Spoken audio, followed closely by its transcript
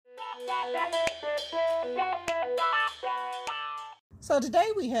So today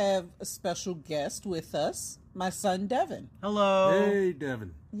we have a special guest with us, my son Devin. Hello. Hey,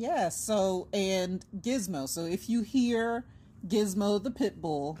 Devin. Yeah, and Gizmo. So if you hear Gizmo the pit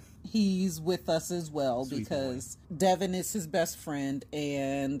bull, he's with us as well. Sweet because Devin is his best friend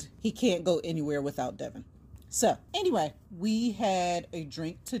and he can't go anywhere without Devin. So anyway, we had a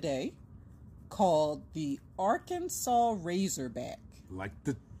drink today called the Arkansas Razorback. Like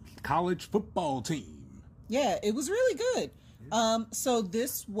the college football team. Yeah, it was really good. So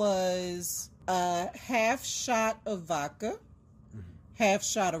this was a half shot of vodka, half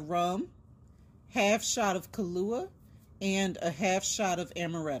shot of rum, half shot of Kahlua, and a half shot of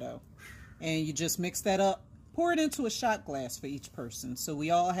amaretto. And you just mix that up, pour it into a shot glass for each person. So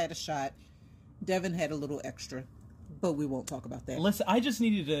we all had a shot. Devin had a little extra, but we won't talk about that. Listen, I just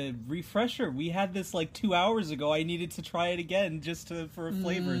needed a refresher. We had this like 2 hours ago. I needed to try it again for a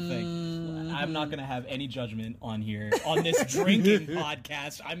flavor thing. I'm not going to have any judgment on here. On this drinking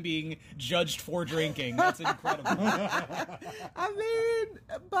podcast, I'm being judged for drinking. That's incredible. I mean,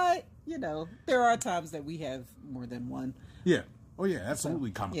 but, there are times that we have more than one. Yeah. Oh, yeah,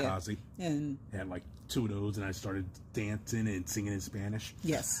 absolutely. Kamikaze. Yeah. And had like 2 of those, and I started dancing and singing in Spanish.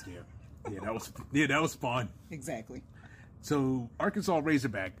 yes. Yeah, that was fun. Exactly. So, Arkansas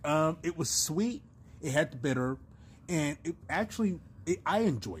Razorback. It was sweet. It had the bitter, and I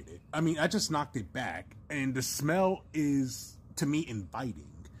enjoyed it. I mean, I just knocked it back, and the smell is, to me, inviting.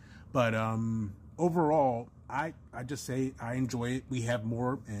 But overall, I just say I enjoy it. We have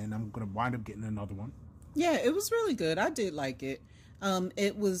more, and I'm going to wind up getting another one. Yeah, it was really good. I did like it.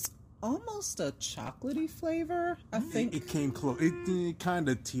 It was almost a chocolatey flavor, I think. It came close. It kind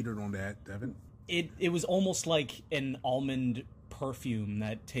of teetered on that, Devin. It was almost like an almond perfume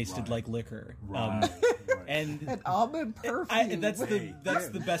that tasted like liquor. Right. And An almond perfume. that's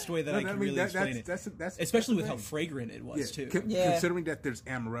the best way that I can really explain it. That's Especially with the how thing. fragrant it was too. Yeah. Considering that there's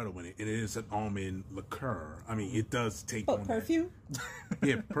amaretto in it, and it is an almond liqueur. I mean, it does take on perfume? that.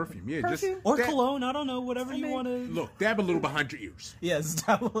 Yeah, perfume. Yeah, Perfume? just Or dab, cologne, I don't know, whatever you want to. Look, dab a little behind your ears. Yes,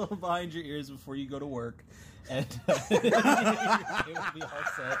 tap a little behind your ears before you go to work. And it would be all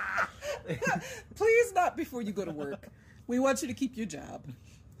set. Please not before you go to work. We want you to keep your job.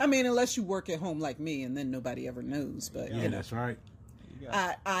 I mean, unless you work at home like me, and then nobody ever knows. But Yeah, that's right.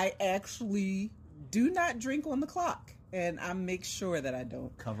 I actually do not drink on the clock, and I make sure that I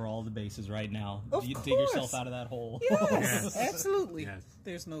don't. Cover all the bases right now. Of You course. dig yourself out of that hole. Yes, Yes. absolutely. Yes.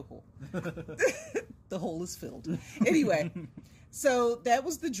 There's no hole. The hole is filled. Anyway, so that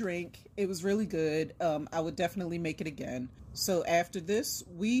was the drink. It was really good. I would definitely make it again. So after this,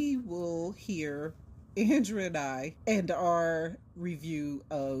 we will hear Andrew and I and our review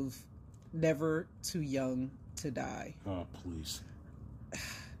of Never Too Young to Die. Oh, please.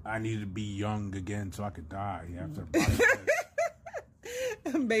 I need to be young again so I could die after.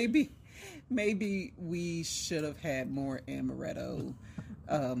 Maybe we should have had more amaretto.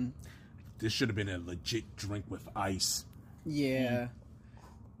 This should have been a legit drink with ice. Yeah.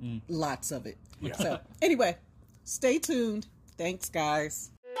 Lots of it. Yeah. So, anyway, stay tuned. Thanks,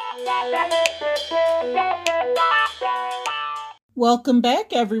 guys. Welcome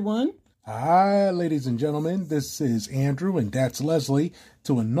back, everyone. Hi, ladies and gentlemen. This is Andrew, and that's Leslie,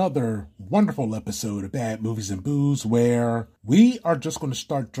 to another wonderful episode of Bad Movies and Booze, where we are just going to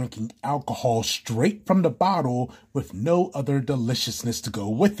start drinking alcohol straight from the bottle with no other deliciousness to go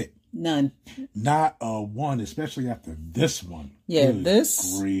with it. None. Not a one, especially after this one. Yeah, Good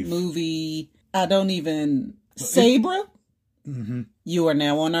this grief. movie, I don't even... Sabra? Mm-hmm. You are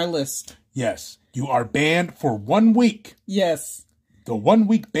now on our list. Yes, you are banned for 1 week. Yes. The 1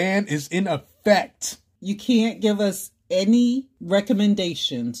 week ban is in effect. You can't give us any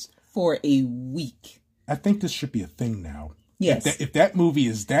recommendations for a week. I think this should be a thing now. Yes. If that movie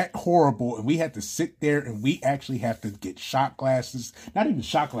is that horrible and we have to sit there and we actually have to get shot glasses, not even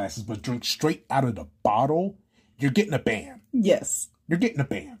shot glasses, but drink straight out of the bottle, you're getting a ban. Yes. You're getting a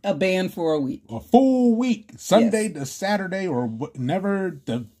ban. A ban for a week. A full week. Sunday to Saturday or whenever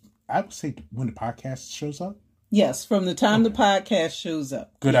I would say when the podcast shows up. Yes, from the time the podcast shows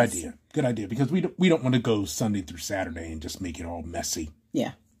up. Good Yes. idea. Good idea. Because we don't want to go Sunday through Saturday and just make it all messy.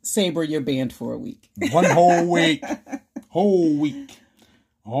 Yeah. Saber, you're banned for a week. 1 whole week. Whole week.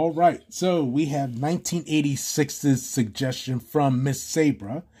 All right. So we have 1986's suggestion from Miss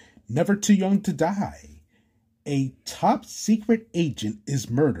Sabra, Never Too Young to Die. A top secret agent is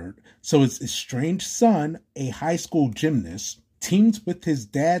murdered, so his estranged son, a high school gymnast, teams with his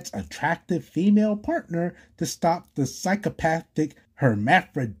dad's attractive female partner to stop the psychopathic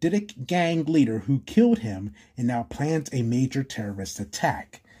hermaphroditic gang leader who killed him and now plans a major terrorist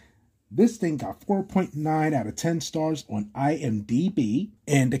attack. This thing got 4.9 out of 10 stars on IMDb.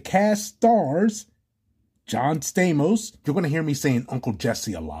 And the cast stars John Stamos. You're going to hear me saying Uncle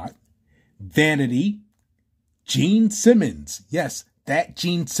Jesse a lot. Vanity. Gene Simmons. Yes, that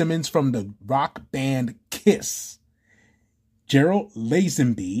Gene Simmons from the rock band Kiss. Gerald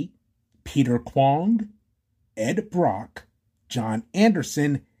Lazenby. Peter Kwong. Ed Brock. John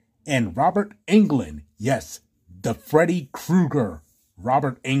Anderson. And Robert Englund. Yes, the Freddy Krueger.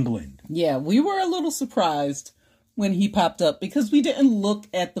 Robert Englund. Yeah, we were a little surprised when he popped up because we didn't look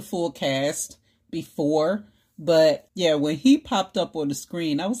at the full cast before. But yeah, when he popped up on the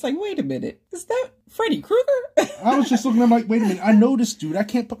screen, I was like, wait a minute, is that Freddy Krueger? I was just looking, I'm like, wait a minute, I know this dude. I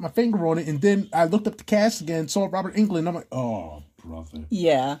can't put my finger on it. And then I looked up the cast again, saw Robert Englund. I'm like, oh, brother.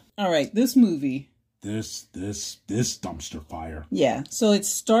 Yeah. All right, this movie. This dumpster fire. Yeah, so it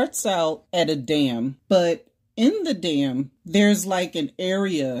starts out at a dam, but in the dam, there's like an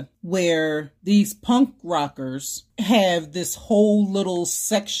area where these punk rockers have this whole little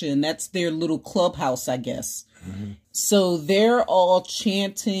section. That's their little clubhouse, I guess. Mm-hmm. So they're all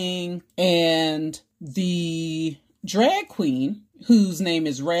chanting, and the drag queen, whose name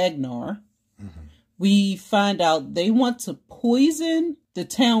is Ragnar, we find out they want to poison the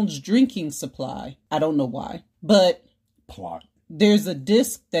town's drinking supply. I don't know why, but plot. There's a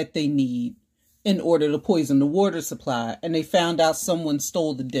disc that they need in order to poison the water supply, and they found out someone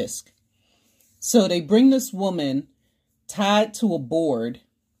stole the disc. So they bring this woman tied to a board,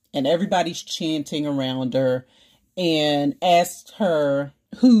 and everybody's chanting around her and asked her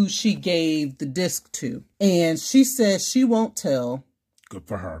who she gave the disc to. And she says she won't tell. Good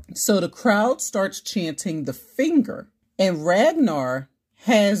for her. So the crowd starts chanting the finger, and Ragnar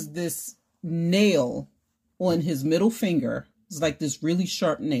has this nail on his middle finger. It's like this really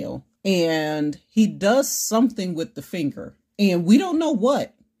sharp nail. And he does something with the finger. And we don't know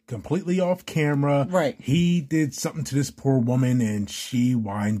what. Completely off camera. Right. He did something to this poor woman and she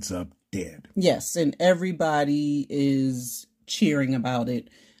winds up dead. Yes. And everybody is cheering about it.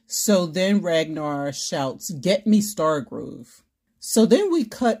 So then Ragnar shouts, "Get me Stargrove." So then we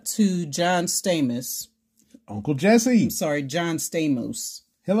cut to John Stamos. Uncle Jesse. I'm sorry, John Stamos.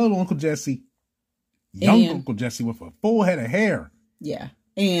 Hello, Uncle Jesse. Young And Uncle Jesse with a full head of hair. yeah.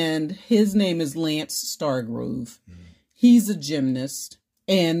 And his name is Lance Stargrove. He's a gymnast.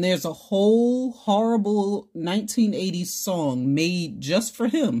 And there's a whole horrible 1980s song made just for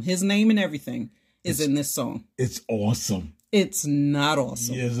him. His name and everything is in this song. It's awesome. It's not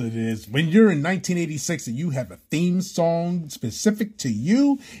awesome. Yes, it is. When you're in 1986 and you have a theme song specific to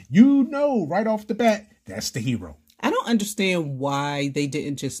you, you know right off the bat, that's the hero. I don't understand why they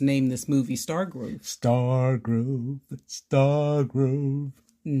didn't just name this movie Stargrove. Stargrove, Stargrove.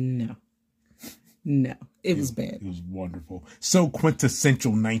 No, it was bad. It was wonderful. So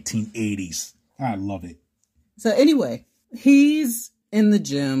quintessential 1980s. I love it. So anyway, he's in the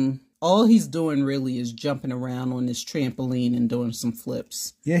gym. All he's doing really is jumping around on this trampoline and doing some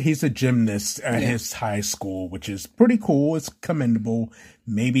flips. Yeah, he's a gymnast at his high school, which is pretty cool. It's commendable.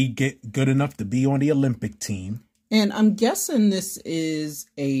 Maybe get good enough to be on the Olympic team. And I'm guessing this is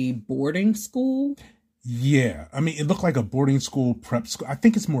a boarding school. Yeah. I mean, it looked like a boarding school, prep school. I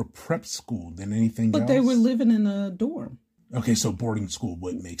think it's more prep school than anything else. But they were living in a dorm. Okay, so boarding school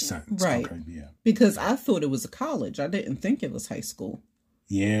would make sense. Right. Okay, yeah. Because I thought it was a college. I didn't think it was high school.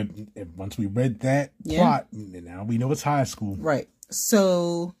 Yeah, once we read that plot, now we know it's high school. Right.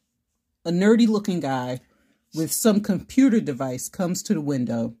 So a nerdy looking guy with some computer device comes to the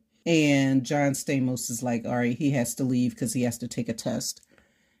window, and John Stamos is like, all right, he has to leave because he has to take a test.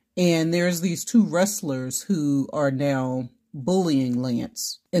 And there's these two wrestlers who are now bullying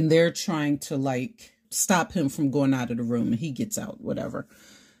Lance, and they're trying to like stop him from going out of the room, and he gets out, whatever.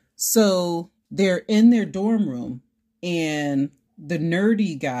 So they're in their dorm room, and the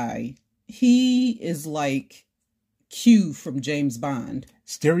nerdy guy, he is like Q from James Bond.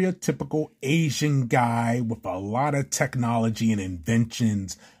 Stereotypical Asian guy with a lot of technology and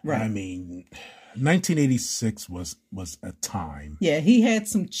inventions. Right. I mean, 1986 was a time. Yeah, he had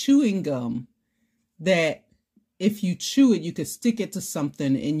some chewing gum that if you chew it, you could stick it to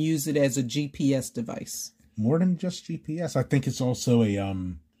something and use it as a GPS device. More than just GPS. I think it's also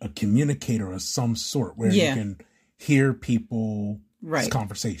a communicator of some sort where you can hear people's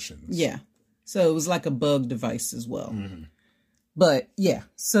conversations. Yeah. So it was like a bug device as well. Mm-hmm. But yeah,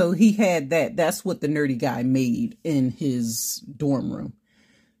 so he had that. That's what the nerdy guy made in his dorm room.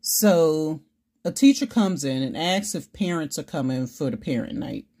 So a teacher comes in and asks if parents are coming for the parent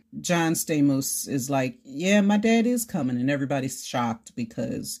night. John Stamos is like, yeah, my dad is coming. And everybody's shocked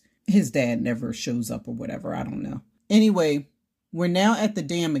because his dad never shows up or whatever. I don't know. Anyway, we're now at the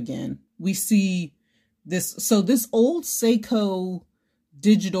dam again. We see this. So this old Seiko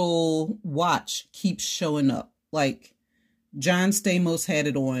digital watch keeps showing up. Like John Stamos had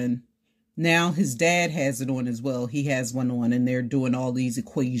it on. Now his dad has it on as well. He has one on, and they're doing all these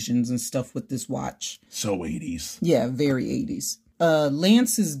equations and stuff with this watch. So 80s. Yeah, very 80s.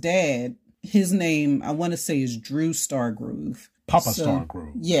 Lance's dad, his name, I want to say, is Drew Stargrove. Papa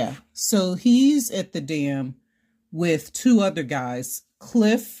Stargrove. Yeah. So he's at the dam with two other guys.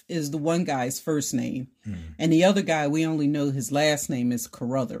 Cliff is the one guy's first name. And the other guy, we only know his last name is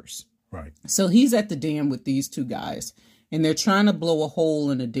Carruthers. Right. So he's at the dam with these two guys. And they're trying to blow a hole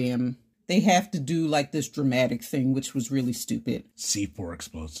in the dam. They have to do like this dramatic thing, which was really stupid. C4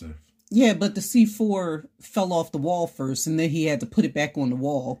 explosive. Yeah, but the C4 fell off the wall first, and then he had to put it back on the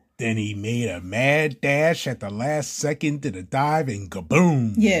wall. Then he made a mad dash at the last second to the dive, and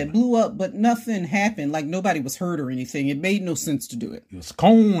kaboom! Yeah, it blew up, but nothing happened. Like, nobody was hurt or anything. It made no sense to do it. It was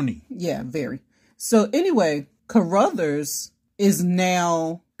corny. Yeah, very. So, anyway, Carruthers is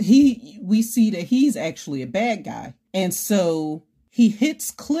now... We see that he's actually a bad guy. And so, he hits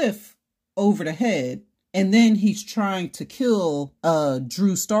Cliff over the head. And then he's trying to kill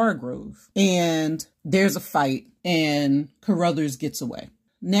Drew Stargrove. And there's a fight, and Carruthers gets away.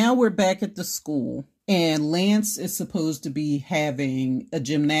 Now we're back at the school, and Lance is supposed to be having a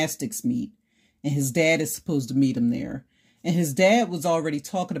gymnastics meet, and his dad is supposed to meet him there. And his dad was already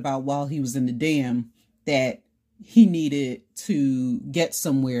talking about while he was in the dam that he needed to get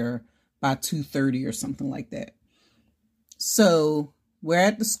somewhere by 2:30 or something like that. So we're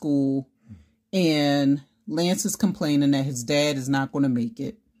at the school. And Lance is complaining that his dad is not going to make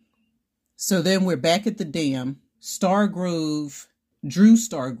it. So then we're back at the dam. Drew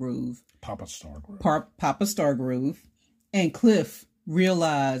Stargrove, Papa Stargrove. Papa Stargrove, and Cliff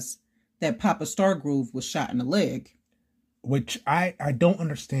realize that Papa Stargrove was shot in the leg. Which I don't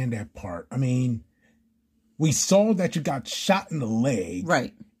understand that part. I mean, we saw that you got shot in the leg.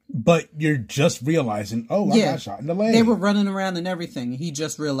 Right. But you're just realizing, I got shot in the leg. They were running around and everything. He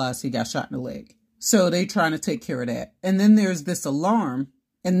just realized he got shot in the leg. So they trying to take care of that. And then there's this alarm,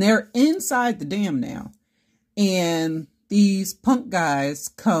 and they're inside the dam now. And these punk guys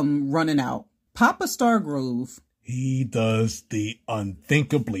come running out. Papa Stargrove. He does the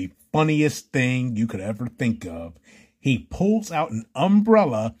unthinkably funniest thing you could ever think of. He pulls out an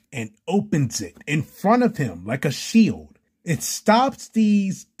umbrella and opens it in front of him like a shield. It stops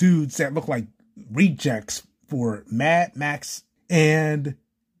these dudes that look like rejects for Mad Max, and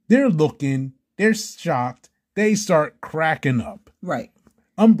they're looking, they're shocked, they start cracking up. Right.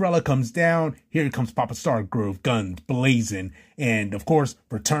 Umbrella comes down, here comes Papa Stargrove, guns blazing, and of course,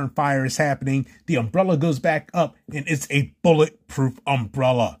 return fire is happening. The umbrella goes back up, and it's a bulletproof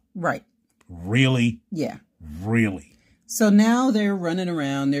umbrella. Right. Really? Yeah. Really? So now they're running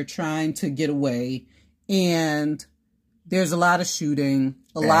around, they're trying to get away, and... there's a lot of shooting,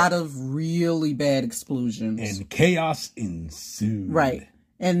 a lot of really bad explosions. And chaos ensued. Right.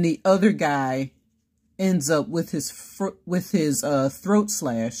 And the other guy ends up with his throat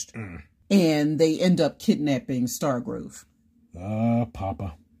slashed. And they end up kidnapping Stargrove.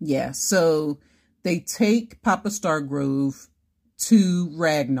 Papa. Yeah. So they take Papa Stargrove to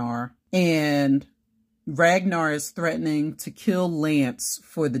Ragnar. And Ragnar is threatening to kill Lance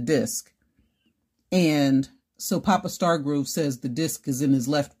for the disc. And... so Papa Stargrove says the disc is in his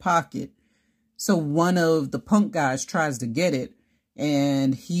left pocket. So one of the punk guys tries to get it,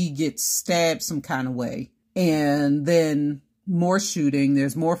 and he gets stabbed some kind of way. And then more shooting,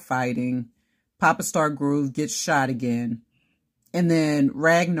 there's more fighting. Papa Stargrove gets shot again. And then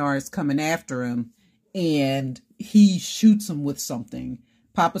Ragnar is coming after him, and he shoots him with something.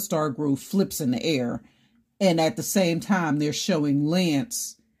 Papa Stargrove flips in the air. And at the same time, they're showing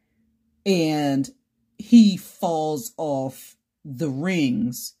Lance, and he falls off the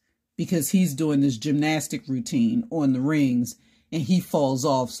rings because he's doing this gymnastic routine on the rings, and he falls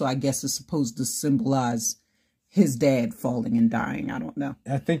off. So I guess it's supposed to symbolize his dad falling and dying. I don't know.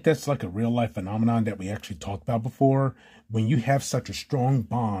 I think that's like a real life phenomenon that we actually talked about before. When you have such a strong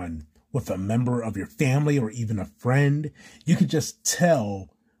bond with a member of your family or even a friend, you could just tell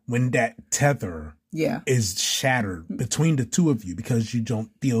when that tether is shattered between the two of you because you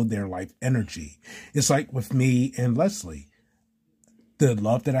don't feel their life energy. It's like with me and Leslie. The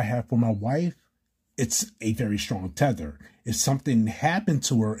love that I have for my wife, it's a very strong tether. If something happened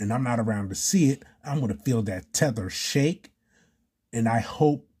to her and I'm not around to see it, I'm going to feel that tether shake. And I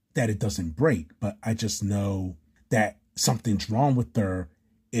hope that it doesn't break. But I just know that something's wrong with her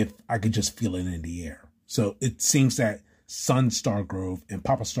if I could just feel it in the air. So it seems that Son Stargrove and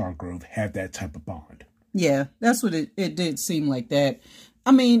Papa Stargrove have that type of bond. Yeah, that's what it did seem like that.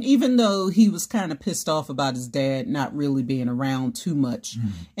 I mean, even though he was kind of pissed off about his dad not really being around too much,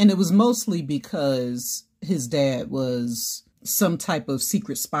 and it was mostly because his dad was some type of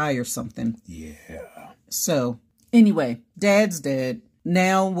secret spy or something. Yeah. So, anyway, Dad's dead.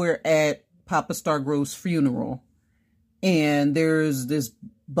 Now we're at Papa Stargrove's funeral, and there's this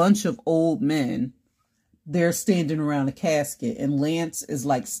bunch of old men. They're standing around a casket, and Lance is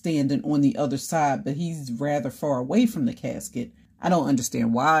like standing on the other side, but he's rather far away from the casket. I don't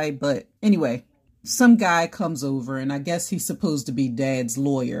understand why, but anyway, some guy comes over, and I guess he's supposed to be Dad's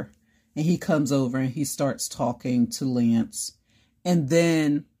lawyer. And he comes over and he starts talking to Lance. And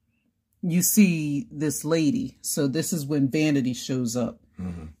then you see this lady. So this is when Vanity shows up.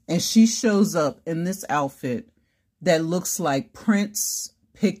 And she shows up in this outfit that looks like Prince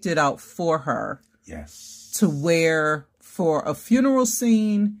picked it out for her. Yes. To wear for a funeral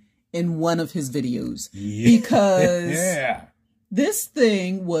scene in one of his videos. Yeah. Because this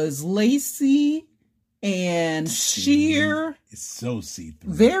thing was lacy and sheer. It's so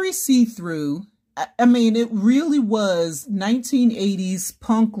see-through. Very see-through. I mean, it really was 1980s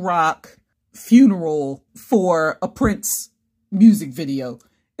punk rock funeral for a Prince music video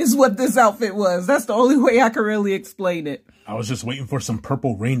is what this outfit was. That's the only way I can really explain it. I was just waiting for some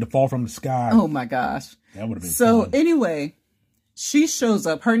purple rain to fall from the sky. Oh my gosh. That would have been so fun. Anyway, she shows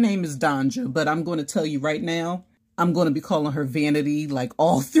up. Her name is Danja, but I'm going to tell you right now, I'm going to be calling her Vanity like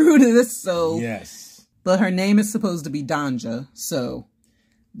all through this. So yes. But her name is supposed to be Danja. So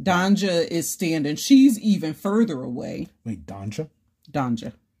Danja is standing. She's even further away. Wait, Danja?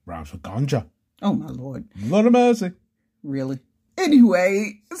 Danja. Rhymes with ganja. Oh, my Lord. Lord of mercy. Really?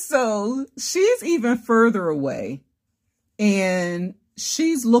 Anyway, so she's even further away. And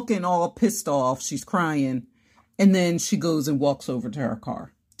she's looking all pissed off. She's crying. And then she goes and walks over to her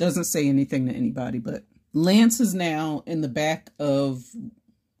car. Doesn't say anything to anybody, but Lance is now in the back of,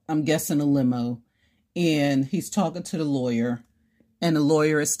 I'm guessing, a limo. And he's talking to the lawyer, and the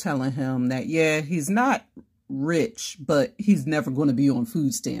lawyer is telling him that, yeah, he's not rich, but he's never going to be on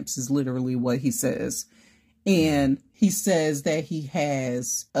food stamps is literally what he says. And he says that he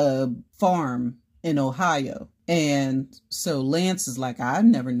has a farm in Ohio. And so Lance is like, I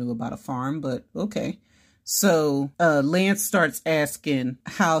never knew about a farm, but okay. So Lance starts asking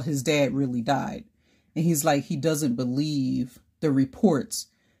how his dad really died. And he's like, he doesn't believe the reports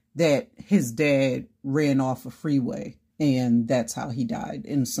that his dad ran off a freeway and that's how he died,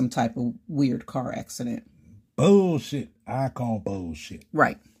 in some type of weird car accident. Bullshit. I call bullshit.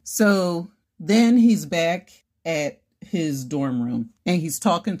 Right. So then he's back at his dorm room and he's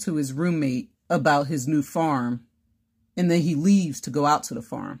talking to his roommate about his new farm, and then he leaves to go out to the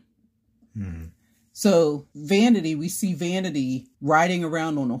farm. So Vanity, we see Vanity riding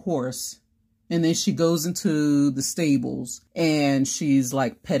around on a horse. And then she goes into the stables and she's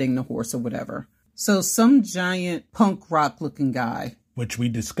like petting the horse or whatever. So some giant punk rock looking guy. Which we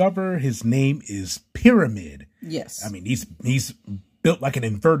discover his name is Pyramid. Yes. I mean, he's built like an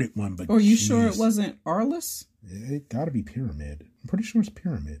inverted one. But are you sure it wasn't Arliss? It gotta be Pyramid. I'm pretty sure it's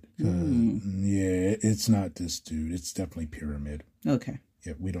Pyramid. Yeah, it's not this dude. It's definitely Pyramid. Okay.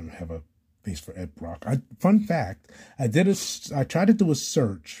 Yeah, we don't have a face for Ed Brock. Fun fact, I tried to do a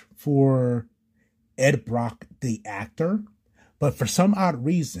search for Ed Brock, the actor, but for some odd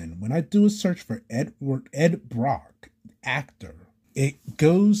reason, when I do a search for Ed Brock, actor, it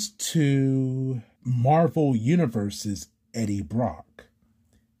goes to Marvel Universe's Eddie Brock,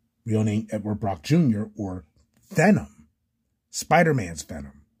 real name Edward Brock Jr., or Venom, Spider-Man's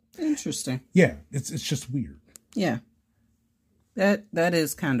Venom. Interesting. Yeah, it's just weird. Yeah, that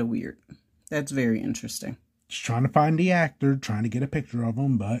is kind of weird. That's very interesting. Just trying to find the actor, trying to get a picture of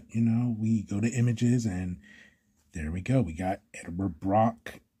him, but, you know, we go to images and there we go. We got Edward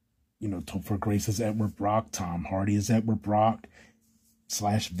Brock, you know, Topher Grace is Edward Brock, Tom Hardy is Edward Brock /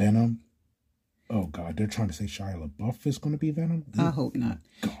 Venom. Oh, God, they're trying to say Shia LaBeouf is going to be Venom? I hope not.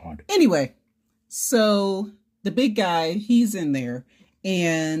 God. Anyway, so the big guy, he's in there,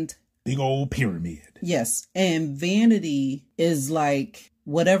 and... Big old Pyramid. Yes, and Vanity is like...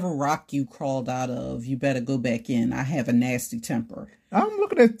 Whatever rock you crawled out of, you better go back in. I have a nasty temper. I'm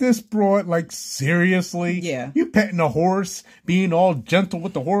looking at this broad like, seriously? Yeah. You petting a horse, being all gentle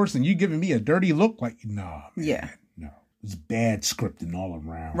with the horse, and you giving me a dirty look? Like, nah, man. Yeah. No. It's bad scripting all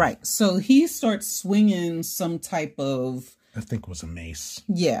around. Right. So he starts swinging some type of... I think it was a mace.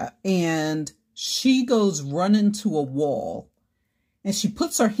 Yeah. And she goes running to a wall. And she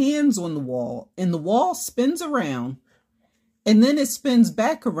puts her hands on the wall. And the wall spins around. And then it spins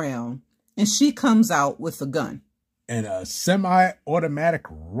back around, and she comes out with a gun. And a semi-automatic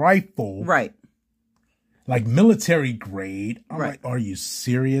rifle. Right. like military grade. I'm Right. like, are you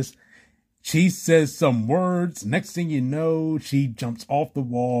serious? She says some words. Next thing you know, she jumps off the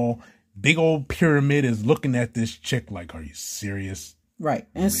wall. Big old pyramid is looking at this chick like, are you serious? Right.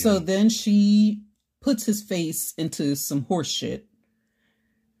 And so then she puts his face into some horse shit.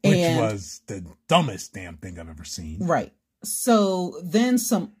 Which was the dumbest damn thing I've ever seen. Right. So then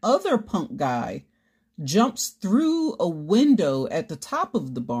some other punk guy jumps through a window at the top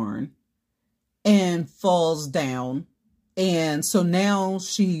of the barn and falls down. And so now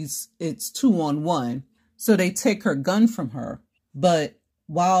it's 2-on-1. So they take her gun from her. But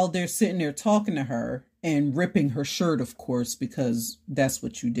while they're sitting there talking to her and ripping her shirt, of course, because that's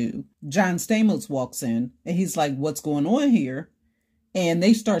what you do, John Stamos walks in and he's like, what's going on here? And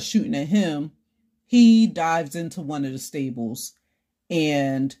they start shooting at him. He dives into one of the stables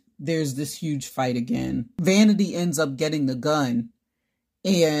and there's this huge fight again. Vanity ends up getting the gun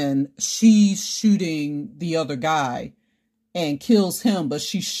and she's shooting the other guy and kills him, but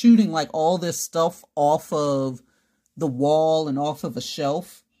she's shooting like all this stuff off of the wall and off of a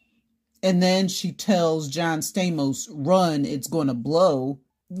shelf. And then she tells John Stamos, run, it's going to blow.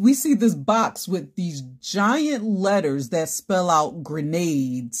 We see this box with these giant letters that spell out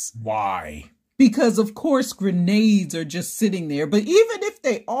grenades. Why? Because, of course, grenades are just sitting there. But even if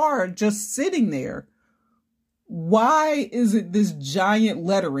they are just sitting there, why is it this giant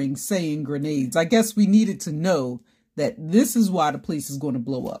lettering saying grenades? I guess we needed to know that this is why the place is going to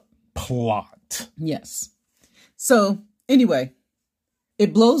blow up. Plot. Yes. So, anyway,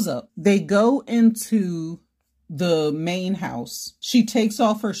 it blows up. They go into the main house. She takes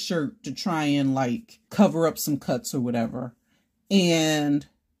off her shirt to try and like cover up some cuts or whatever. And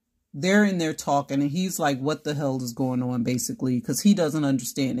they're in there talking and he's like, what the hell is going on, basically? Because he doesn't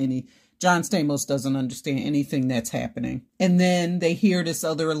understand John Stamos doesn't understand anything that's happening. And then they hear this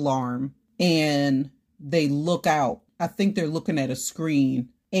other alarm and they look out. I think they're looking at a screen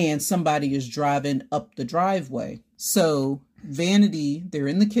and somebody is driving up the driveway. So Vanity, they're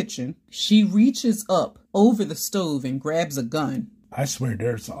in the kitchen. She reaches up over the stove and grabs a gun. I swear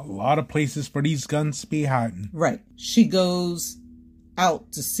there's a lot of places for these guns to be hiding. Right. She goes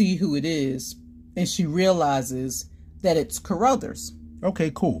out to see who it is and she realizes that it's Carruthers.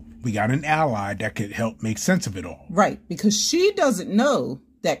 Okay, cool. We got an ally that could help make sense of it all. Right. Because she doesn't know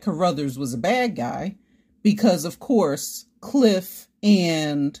that Carruthers was a bad guy because, of course, Cliff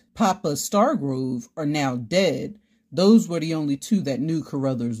and Papa Stargrove are now dead. Those were the only two that knew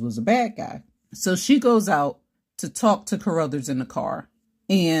Carruthers was a bad guy. So she goes out to talk to Carruthers in the car.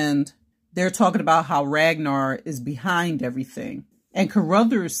 And they're talking about how Ragnar is behind everything. And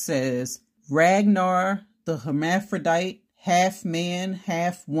Carruthers says, Ragnar, the hermaphrodite, half man,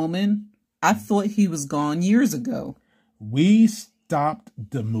 half woman, I thought he was gone years ago. We stopped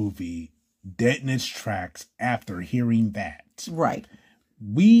the movie dead in its tracks after hearing that. Right.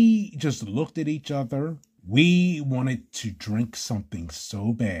 We just looked at each other. We wanted to drink something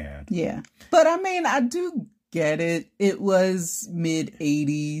so bad. Yeah. But I mean, I do get it. It was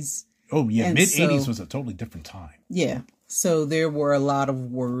mid-80s. Oh, yeah. Mid-80s was a totally different time. Yeah. So there were a lot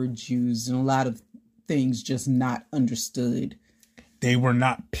of words used and a lot of things just not understood. They were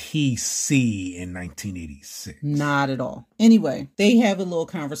not PC in 1986. Not at all. Anyway, they have a little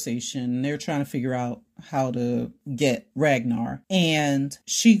conversation. They're trying to figure out how to get Ragnar. And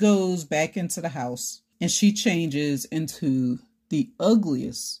she goes back into the house and she changes into the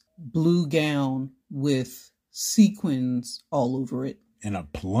ugliest blue gown with sequins all over it. And a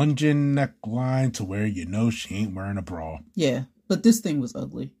plunging neckline to where you know she ain't wearing a bra. Yeah. But this thing was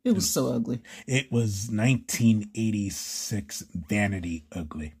ugly. It was so ugly. It was 1986 Vanity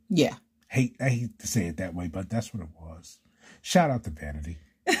ugly. Yeah. I hate to say it that way, but that's what it was. Shout out to Vanity.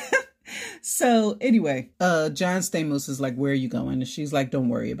 So anyway, John Stamos is like, where are you going? And she's like, don't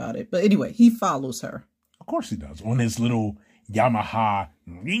worry about it. But anyway, he follows her. Of course he does. On his little Yamaha.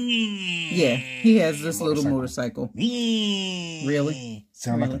 Yeah, he has this little motorcycle. Really?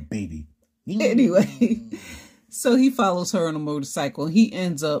 Sound like a baby. Anyway. So he follows her on a motorcycle. He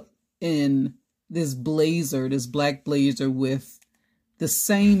ends up in this blazer, this black blazer with the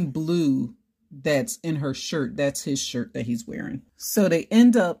same blue that's in her shirt. That's his shirt that he's wearing. So they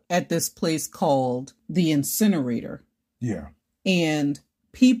end up at this place called the Incinerator. Yeah. And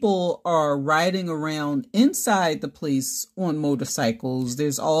people are riding around inside the place on motorcycles.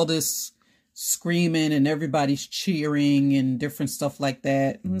 There's all this screaming and everybody's cheering and different stuff like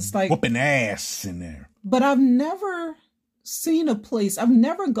that. And it's like whooping ass in there. But I've never seen a place, I've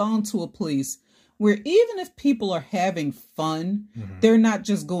never gone to a place where even if people are having fun, they're not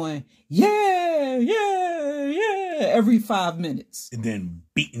just going, yeah, yeah, yeah. every 5 minutes. And then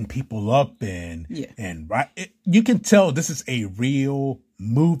beating people up and Yeah. you can tell this is a real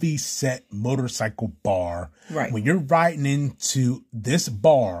movie set motorcycle bar. Right. When you're riding into this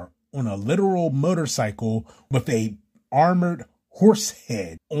bar on a literal motorcycle with a armored horse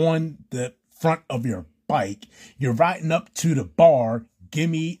head on the front of your bike, you're riding up to the bar, give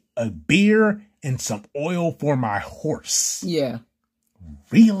me a beer and some oil for my horse. Yeah.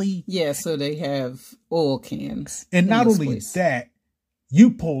 Really? Yeah, so they have oil cans. And not only place. that,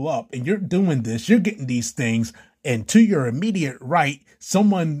 you pull up and you're doing this, you're getting these things, and to your immediate right,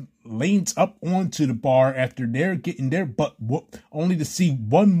 someone leans up onto the bar after they're getting their butt whooped, only to see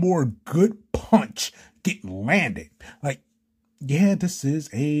one more good punch get landed. Like, yeah, this is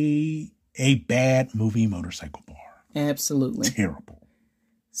a bad movie motorcycle bar. Absolutely. Terrible.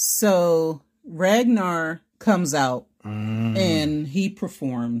 So Ragnar comes out and he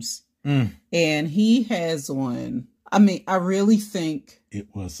performs. And he has on, I mean, I really think it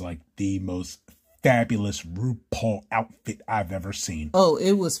was like the most fabulous RuPaul outfit I've ever seen. Oh,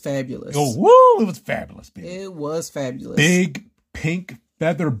 it was fabulous. Oh, woo! It was fabulous, baby. It was fabulous. Big pink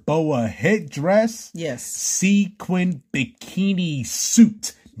feather boa headdress. Yes. Sequin bikini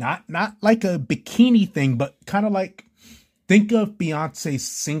suit. Not like a bikini thing, but kind of like, think of Beyonce's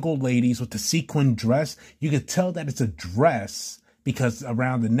Single Ladies with the sequin dress. You could tell that it's a dress because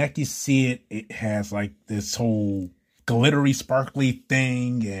around the neck you see it has like this whole glittery, sparkly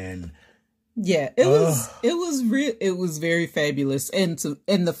thing, and yeah, it was very fabulous, and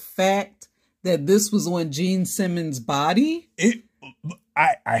the fact that this was on Gene Simmons' body,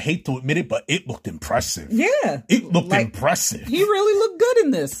 I hate to admit it, but it looked impressive. Yeah, it looked impressive. He really looked good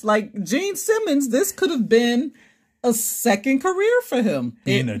in this. Like Gene Simmons, this could have been a second career for him.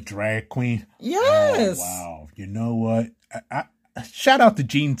 Being a drag queen. Yes. Oh, wow. You know what? I shout out to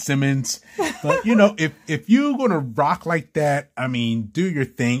Gene Simmons. But, you know, if you're going to rock like that, I mean, do your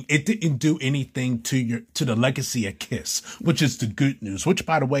thing. It didn't do anything to the legacy of Kiss, which is the good news, which,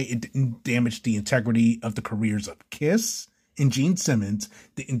 by the way, it didn't damage the integrity of the careers of Kiss and Gene Simmons,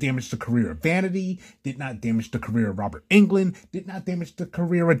 didn't damage the career of Vanity, did not damage the career of Robert Englund, did not damage the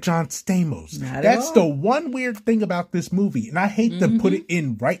career of John Stamos. That's the one weird thing about this movie. And I hate to put it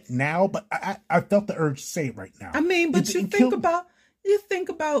in right now, but I felt the urge to say it right now. I mean, but you think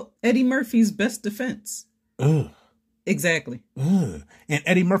about Eddie Murphy's Best Defense. Ugh. Exactly. Ugh. And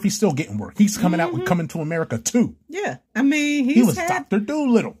Eddie Murphy's still getting work. He's coming out with Coming to America too. Yeah. I mean, he was Dr.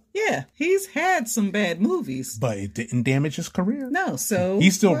 Dolittle. Yeah. He's had some bad movies. But it didn't damage his career. No. So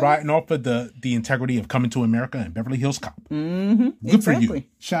he's still riding off of the integrity of Coming to America and Beverly Hills Cop. Good for you.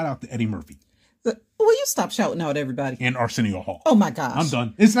 Shout out to Eddie Murphy. Will you stop shouting out everybody? And Arsenio Hall. Oh my gosh. I'm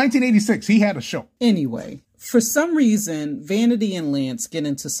done. It's 1986. He had a show. Anyway, for some reason, Vanity and Lance get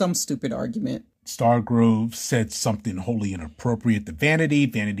into some stupid argument. Stargrove said something wholly inappropriate to Vanity.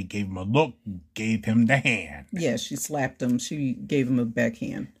 Vanity gave him a look, gave him the hand. Yeah, she slapped him. She gave him a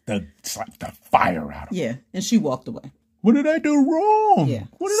backhand. Slapped the fire out of him. Yeah, and she walked away. What did I do wrong? Yeah.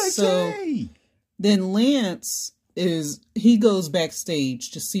 What did I say? Then Lance he goes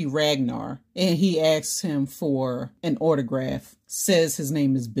backstage to see Ragnar, and he asks him for an autograph. Says his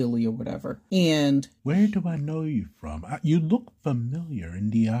name is Billy or whatever. And where do I know you from? You look familiar in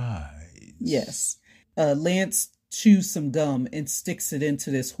the eyes. Yes. Lance chews some gum and sticks it into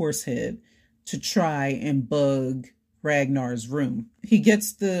this horse head to try and bug Ragnar's room. He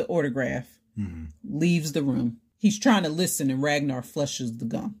gets the autograph, leaves the room. He's trying to listen, and Ragnar flushes the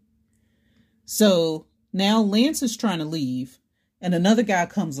gum. So now Lance is trying to leave, and another guy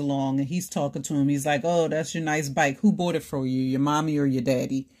comes along, and he's talking to him. He's like, oh, that's your nice bike. Who bought it for you, your mommy or your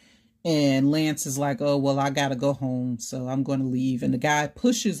daddy? And Lance is like, oh, well, I got to go home, so I'm going to leave. And the guy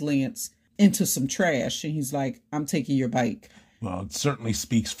pushes Lance into some trash, and he's like, I'm taking your bike. Well, it certainly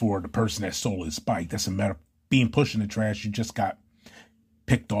speaks for the person that stole his bike. That's a matter of being pushed in the trash. You just got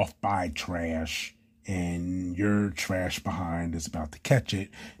picked off by trash, and your trash behind is about to catch it.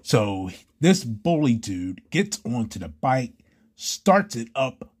 So this bully dude gets onto the bike, starts it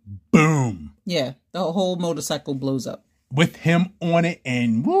up, boom. Yeah, the whole motorcycle blows up. With him on it,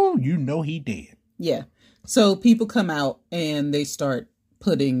 and woo, you know he dead. Yeah. So people come out, and they start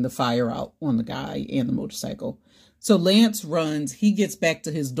putting the fire out on the guy and the motorcycle. So Lance runs, he gets back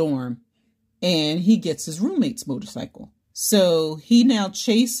to his dorm, and he gets his roommate's motorcycle. So he now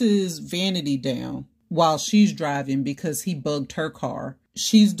chases Vanity down while she's driving because he bugged her car.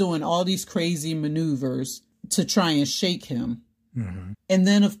 She's doing all these crazy maneuvers to try and shake him. And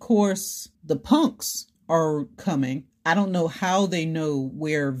then, of course, the punks are coming. I don't know how they know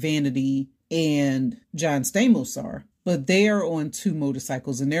where Vanity and John Stamos are. but they are on 2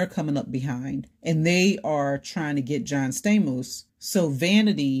 motorcycles and they're coming up behind and they are trying to get John Stamos. So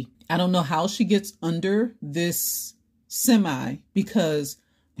Vanity, I don't know how she gets under this semi because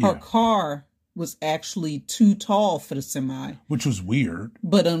her car was actually too tall for the semi. Which was weird.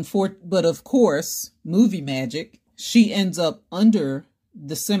 But of course, movie magic, she ends up under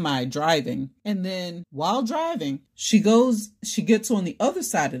the semi driving. And then while driving, she gets on the other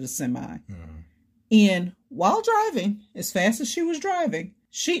side of the semi. And while driving, as fast as she was driving,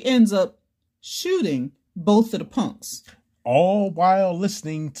 she ends up shooting both of the punks. All while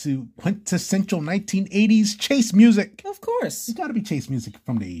listening to quintessential 1980s chase music. Of course. It's got to be chase music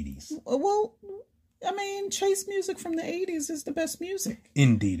from the 80s. Well, I mean, chase music from the 80s is the best music.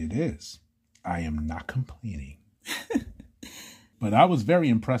 Indeed it is. I am not complaining. But I was very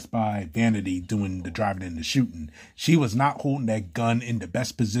impressed by Vanity doing the driving and the shooting. She was not holding that gun in the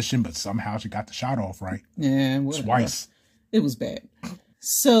best position, but somehow she got the shot off right. Yeah, twice. It was bad.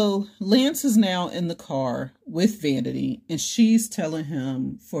 So Lance is now in the car with Vanity, and she's telling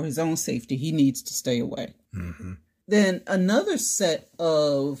him for his own safety, he needs to stay away. Mm-hmm. Then another set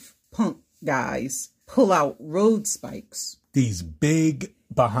of punk guys pull out road spikes. These big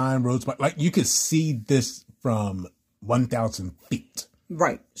behind road spikes. Like you could see this from 1,000 feet.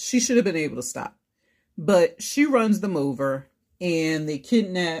 Right. She should have been able to stop. But she runs them over and they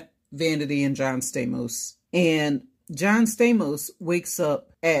kidnap Vanity and John Stamos. And John Stamos wakes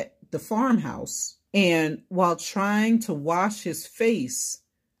up at the farmhouse. And while trying to wash his face,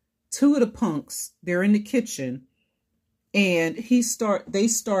 2 of the punks, they're in the kitchen. And they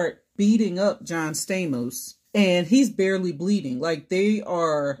start beating up John Stamos. And he's barely bleeding. Like they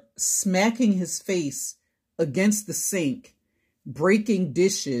are smacking his face against the sink, breaking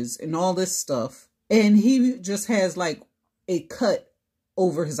dishes and all this stuff. And he just has like a cut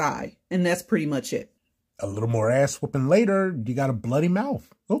over his eye. And that's pretty much it. A little more ass whooping later, you got a bloody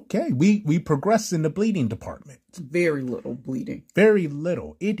mouth. Okay, we progress in the bleeding department. Very little bleeding. Very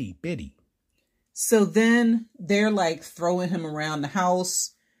little, itty bitty. So then they're like throwing him around the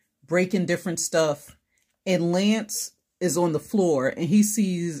house, breaking different stuff. And Lance is on the floor and he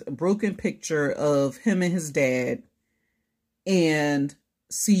sees a broken picture of him and his dad and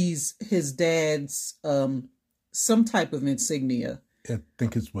sees his dad's some type of insignia. I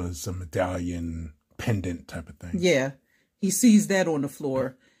think it was a medallion pendant type of thing. Yeah. He sees that on the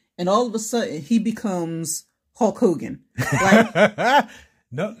floor and all of a sudden he becomes Hulk Hogan. Like,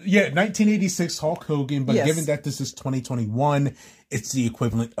 no, yeah, 1986 Hulk Hogan, but yes. Given that this is 2021, it's the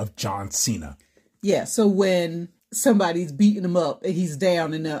equivalent of John Cena. Yeah, so when somebody's beating him up and he's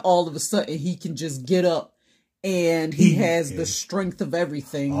down and then all of a sudden he can just get up and he has the strength of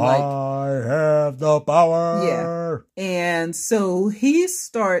everything. I have the power. Yeah. And so he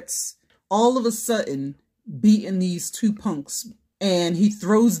starts all of a sudden beating these 2 punks and he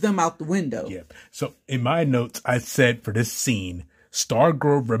throws them out the window. Yeah. So in my notes, I said for this scene,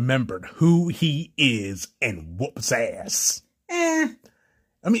 Stargrove remembered who he is and whoops ass.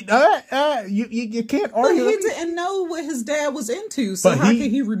 I mean, you can't argue. But he didn't know what his dad was into, so how can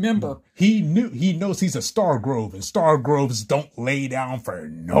he remember? He knows he's a Stargrove, and Stargroves don't lay down for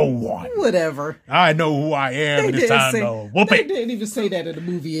no one. Whatever. I know who I am, and it's time to whoop They it. didn't even say that in the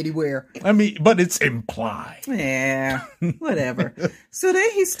movie anywhere. I mean, but it's implied. Yeah, whatever. So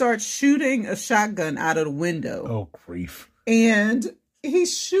then he starts shooting a shotgun out of the window. Oh, grief. And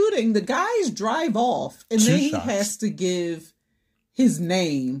he's shooting. The guys drive off, and 2 then he shots. has to give his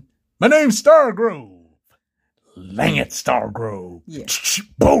name. My name's Stargrove. Lang it, Stargrove. Yeah.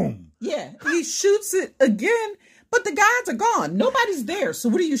 Boom. Yeah, he shoots it again, but the guys are gone. Nobody's there, so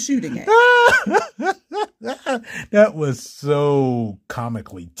what are you shooting at? That was so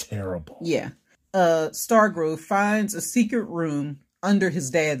comically terrible. Yeah. Stargrove finds a secret room under his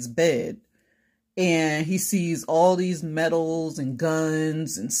dad's bed, and he sees all these medals and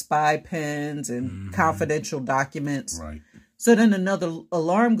guns and spy pens and confidential documents. Right. So then another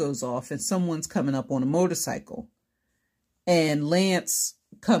alarm goes off and someone's coming up on a motorcycle. And Lance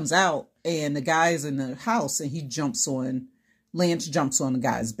comes out and the guy's in the house and Lance jumps on the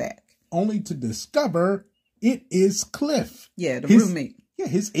guy's back. Only to discover it is Cliff. Yeah, his roommate. Yeah,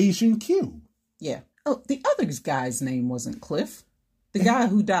 his Asian Q. Yeah. Oh, the other guy's name wasn't Cliff. The guy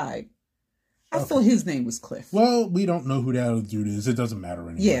who died. I thought his name was Cliff. Well, we don't know who that other dude is. It doesn't matter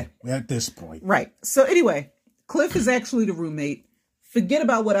anyway. Yeah. At this point. Right. So anyway, Cliff is actually the roommate. Forget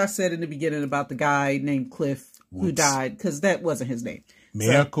about what I said in the beginning about the guy named Cliff who died, because that wasn't his name.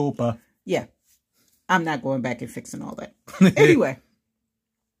 Mea culpa. Yeah. I'm not going back and fixing all that. Anyway.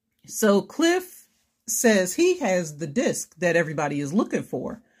 So Cliff says he has the disc that everybody is looking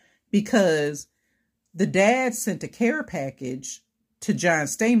for, because the dad sent a care package to John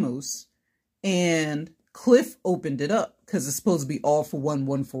Stamos, and Cliff opened it up because it's supposed to be all for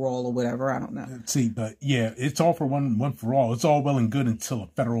one for all, or whatever. I don't know. See, but yeah, it's all for one for all. It's all well and good until a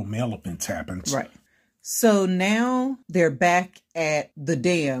federal mail offense happens. Right. So now they're back at the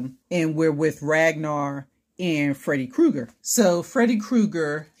dam, and we're with Ragnar and Freddy Krueger. So Freddy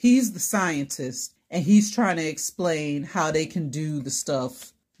Krueger, he's the scientist, and he's trying to explain how they can do the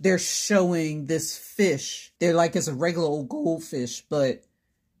stuff. They're showing this fish. They're like, it's a regular old goldfish, but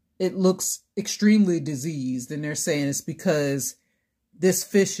it looks extremely diseased. And they're saying it's because this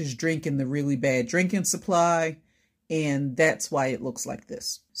fish is drinking the really bad drinking supply, and that's why it looks like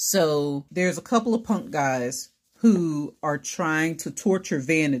this. So there's a couple of punk guys who are trying to torture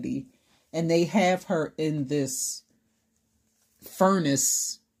Vanity, and they have her in this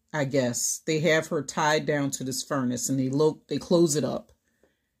furnace, I guess. They have her tied down to this furnace, and they close it up.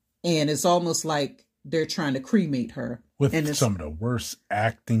 And it's almost like they're trying to cremate her. With some of the worst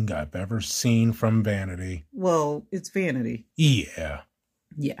acting I've ever seen from Vanity. Well, it's Vanity. Yeah.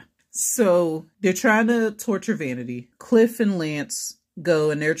 Yeah. So they're trying to torture Vanity. Cliff and Lance go,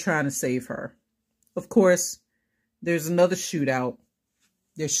 and they're trying to save her. Of course, there's another shootout.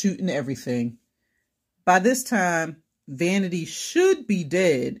 They're shooting everything. By this time, Vanity should be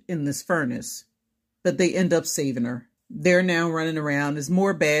dead in this furnace, but they end up saving her. They're now running around. There's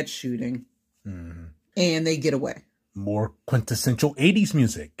more bad shooting. Mm-hmm. And they get away. More quintessential 80s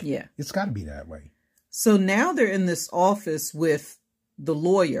music. Yeah. It's got to be that way. So now they're in this office with the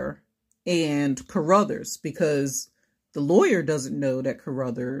lawyer and Carruthers, because the lawyer doesn't know that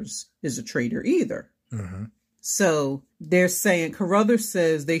Carruthers is a traitor either. Mm-hmm. So they're saying, Carruthers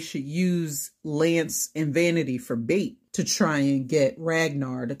says they should use Lance and Vanity for bait to try and get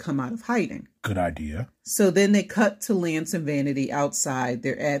Ragnar to come out of hiding. Good idea. So then they cut to Lance and Vanity outside.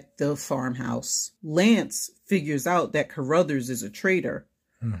 They're at the farmhouse. Lance figures out that Carruthers is a traitor.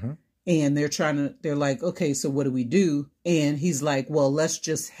 Mm-hmm. And they're like, okay, so what do we do? And he's like, well, let's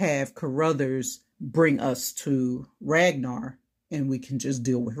just have Carruthers bring us to Ragnar, and we can just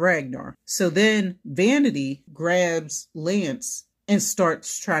deal with Ragnar. So then Vanity grabs Lance and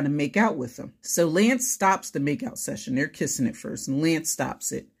starts trying to make out with him. So Lance stops the makeout session. They're kissing at first, and Lance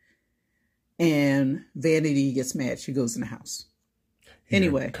stops it. And Vanity gets mad. She goes in the house.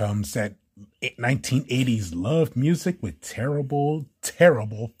 Anyway. Here comes that 1980s love music with terrible,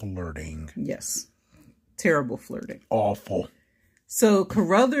 terrible flirting. Yes. Terrible flirting. Awful. So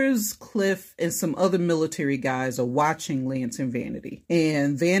Carruthers, Cliff, and some other military guys are watching Lance and Vanity.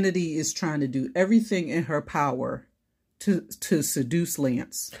 And Vanity is trying to do everything in her power to seduce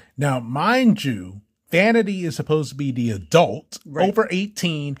Lance. Now, mind you, Vanity is supposed to be the adult, right, over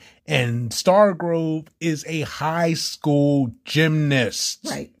 18, and Stargrove is a high school gymnast.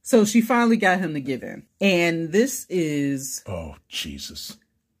 Right. So she finally got him to give in. And this is... oh, Jesus.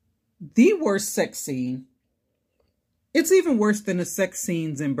 The worst sex scene. It's even worse than the sex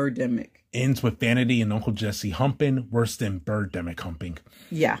scenes in Birdemic. Ends with Vanity and Uncle Jesse humping, worse than Birdemic humping.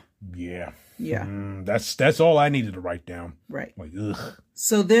 Yeah. Yeah. Yeah. That's all I needed to write down. Right. Like, ugh.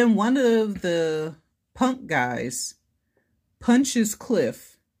 So then one of the punk guys punches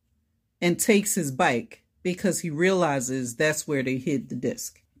Cliff and takes his bike because he realizes that's where they hid the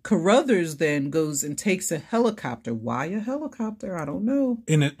disc. Carruthers then goes and takes a helicopter. Why a helicopter? I don't know.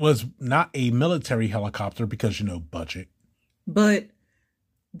 And it was not a military helicopter because, budget. But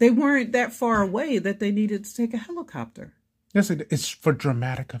they weren't that far away that they needed to take a helicopter. Yes, it's for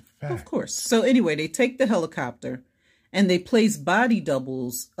dramatic effect. Of course. So anyway, they take the helicopter and they place body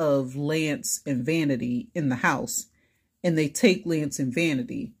doubles of Lance and Vanity in the house. And they take Lance and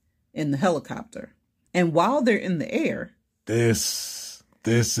Vanity in the helicopter. And while they're in the air...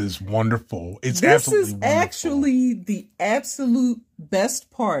 This is wonderful. This is actually the absolute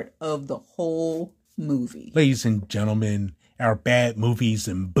best part of the whole movie. Ladies and gentlemen, our bad movies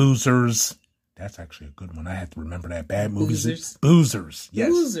and boozers. That's actually a good one. I have to remember that. Bad movies and boozers.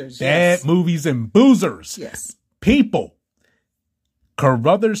 Yes. Boozers, bad yes. movies and boozers. Yes. People.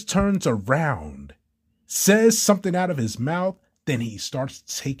 Carruthers turns around, says something out of his mouth, then he starts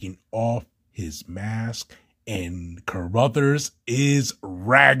taking off his mask. And Carruthers is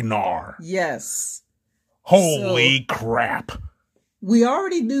Ragnar. Yes. Holy crap. We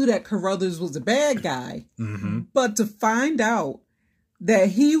already knew that Carruthers was a bad guy. Mm-hmm. But to find out that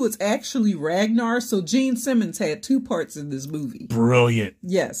he was actually Ragnar, so Gene Simmons had two parts in this movie. Brilliant.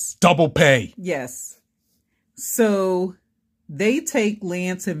 Yes. Double pay. Yes. So they take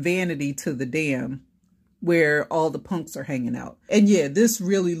Lance and Vanity to the dam where all the punks are hanging out. And yeah, this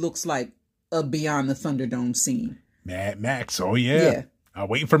really looks like a Beyond the Thunderdome scene. Mad Max, oh yeah. I'm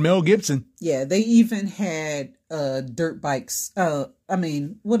waiting for Mel Gibson. Yeah, they even had dirt bikes.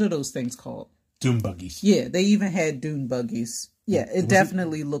 What are those things called? Dune buggies. Yeah, they even had dune buggies. Yeah, it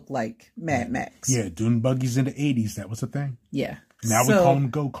definitely looked like Mad Max. Yeah, dune buggies in the 80s. That was a thing. Yeah. Now we call them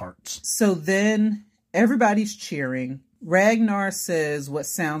go-karts. So then everybody's cheering. Ragnar says what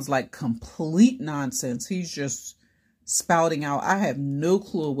sounds like complete nonsense. He's just spouting out. I have no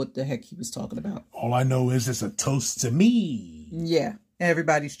clue what the heck he was talking about. All I know is it's a toast to me. Yeah,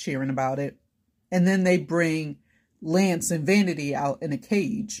 everybody's cheering about it. And then they bring Lance and Vanity out in a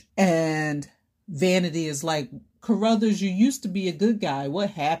cage. And Vanity is like, Carruthers, you used to be a good guy. What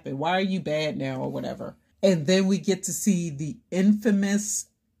happened? Why are you bad now or whatever? And then we get to see the infamous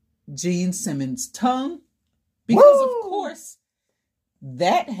Gene Simmons tongue. Because, Woo! of course,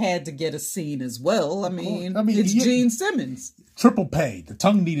 that had to get a scene as well. I mean it's Gene Simmons. Triple pay. The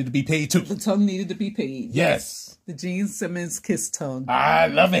tongue needed to be paid too. The tongue needed to be paid. Yes. The Gene Simmons kiss tongue. I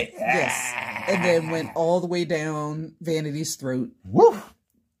love it. Yes. And then went all the way down Vanity's throat. Woo!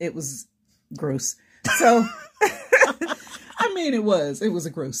 It was gross. So, it was a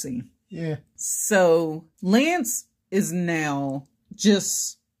gross scene. Yeah. So Lance is now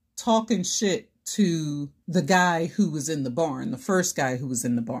just talking shit to the guy who was in the barn, the first guy who was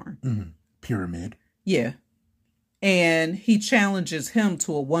in the barn. Mm-hmm. Pyramid. Yeah. And he challenges him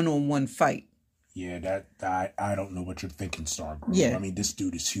to a one-on-one fight. Yeah, I don't know what you're thinking, Stargrove. Yeah. I mean, this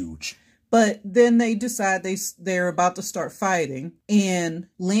dude is huge. But then they decide they're about to start fighting, and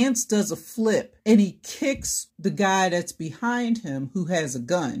Lance does a flip, and he kicks the guy that's behind him who has a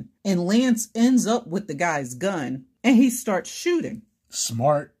gun. And Lance ends up with the guy's gun, and he starts shooting.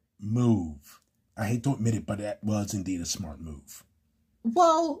 Smart move. I hate to admit it, but that was indeed a smart move.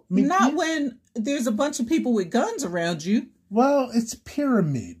 Well, not when there's a bunch of people with guns around you. Well, it's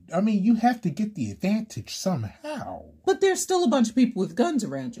Pyramid. I mean, you have to get the advantage somehow. But there's still a bunch of people with guns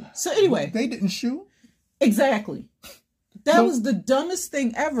around you. So anyway. They didn't shoot. Exactly. That was the dumbest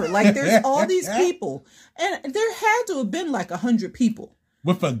thing ever. Like, there's all these people. And there had to have been like 100 people.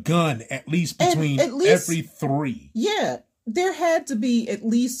 With a gun, at least between every 3. Yeah. There had to be at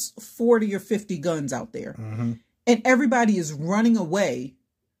least 40 or 50 guns out there. Mm-hmm. And everybody is running away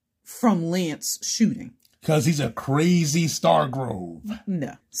from Lance shooting. Because he's a crazy Stargrove.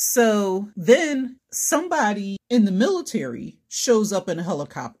 No. So then somebody in the military shows up in a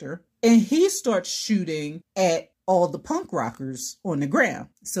helicopter and he starts shooting at all the punk rockers on the ground.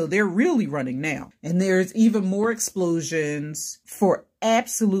 So they're really running now. And there's even more explosions for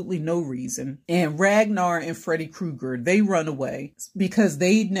absolutely no reason. And Ragnar and Freddy Krueger, they run away because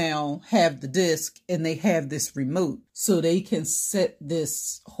they now have the disc and they have this remote. So they can set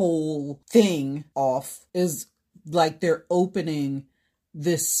this whole thing off. Is like they're opening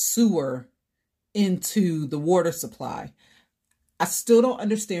this sewer into the water supply. I still don't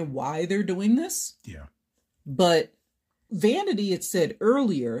understand why they're doing this. Yeah. But Vanity had said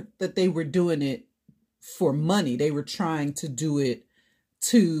earlier that they were doing it for money. They were trying to do it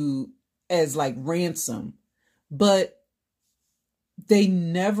as like ransom. But they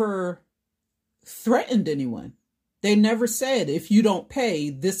never threatened anyone. They never said, if you don't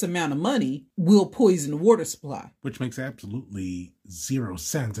pay this amount of money, we'll poison the water supply. Which makes absolutely zero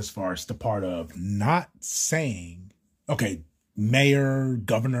sense as far as the part of not saying, okay, mayor,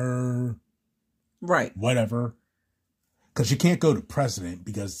 governor, right, whatever. Because you can't go to president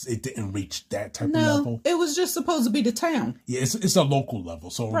because it didn't reach that type of level. It was just supposed to be the town. Yeah, it's a local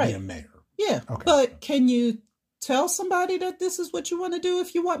level, so it would be a mayor. Yeah, okay. But can you tell somebody that this is what you want to do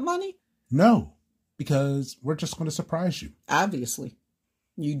if you want money? No, because we're just going to surprise you. Obviously.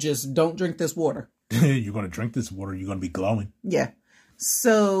 You just don't drink this water. You're going to drink this water, you're going to be glowing. Yeah.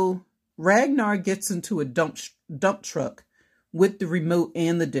 So Ragnar gets into a dump truck with the remote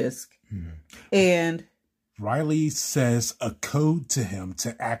and the disc. Mm-hmm. And Riley says a code to him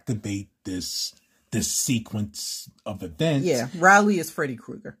to activate this sequence of events. Yeah, Riley is Freddy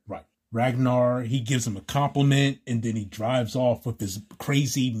Krueger. Right. Ragnar, he gives him a compliment, and then he drives off with his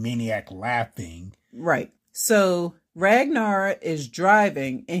crazy maniac laughing. Right. So Ragnar is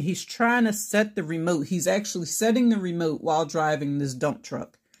driving, and he's trying to set the remote. He's actually setting the remote while driving this dump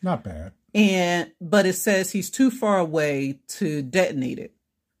truck. Not bad. But it says he's too far away to detonate it.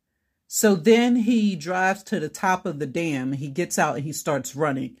 So then he drives to the top of the dam. He gets out and he starts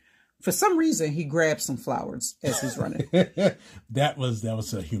running. For some reason, he grabs some flowers as he's running. That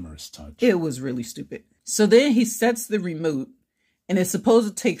was a humorous touch. It was really stupid. So then he sets the remote, and it's supposed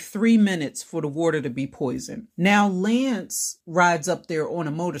to take 3 minutes for the water to be poisoned. Now Lance rides up there on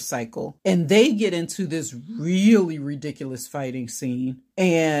a motorcycle, and they get into this really ridiculous fighting scene.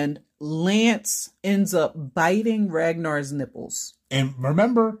 And Lance ends up biting Ragnar's nipples. And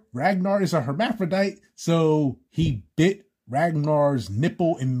remember, Ragnar is a hermaphrodite, so he bit Ragnar's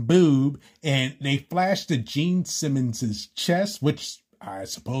nipple and boob, and they flashed to Gene Simmons' chest, which I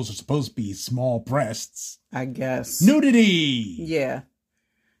suppose are supposed to be small breasts. I guess. Nudity! Yeah.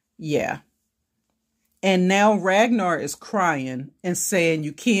 Yeah. And now Ragnar is crying and saying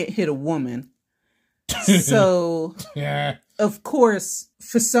you can't hit a woman. So, Yeah. of course,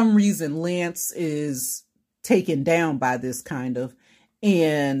 for some reason, Lance is taken down by this kind of,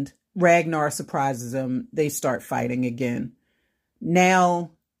 and Ragnar surprises him. They start fighting again.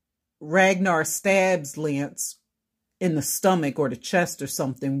 Now, Ragnar stabs Lance in the stomach or the chest or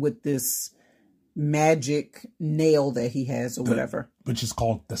something with this magic nail that he has or whatever. Which is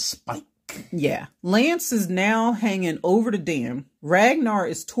called the spike. Yeah. Lance is now hanging over the dam. Ragnar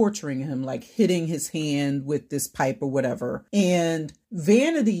is torturing him, like hitting his hand with this pipe or whatever. And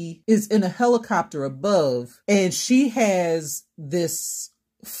Vanity is in a helicopter above, and she has this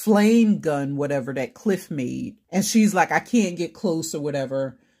flame gun, whatever, that Cliff made. And she's like, I can't get close or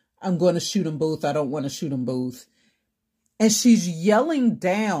whatever. I'm going to shoot them both. I don't want to shoot them both. And she's yelling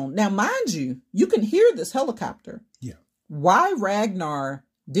down. Now, mind you, you can hear this helicopter. Yeah. Why Ragnar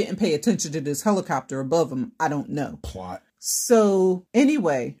didn't pay attention to this helicopter above him, I don't know. Plot. So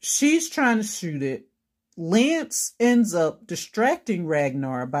anyway, she's trying to shoot it. Lance ends up distracting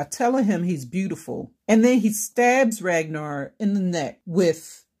Ragnar by telling him he's beautiful. And then he stabs Ragnar in the neck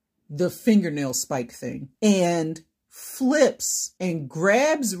with the fingernail spike thing and flips and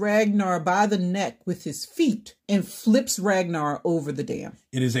grabs Ragnar by the neck with his feet and flips Ragnar over the dam.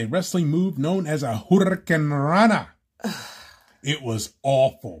 It is a wrestling move known as a Hurricane Rana. It was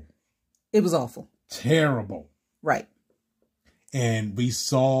awful. It was awful. Terrible. Right. And we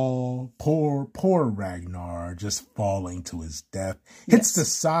saw poor Ragnar just falling to his death. Hits the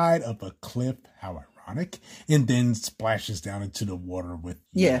side of a cliff. How ironic. And then splashes down into the water with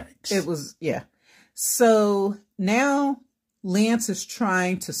yikes. It was, yeah. So now Lance is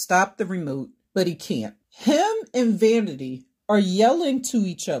trying to stop the remote, but he can't. Him and Vanity are yelling to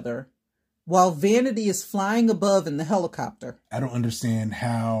each other while Vanity is flying above in the helicopter. I don't understand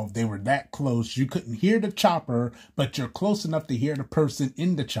how they were that close. You couldn't hear the chopper, but you're close enough to hear the person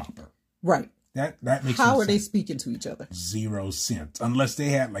in the chopper. Right. That makes How no are they sense. speaking to each other? 0 sense. Unless they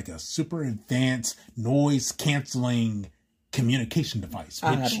had like a super advanced noise canceling communication device,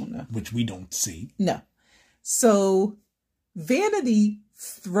 I don't know. which we don't see. No. So Vanity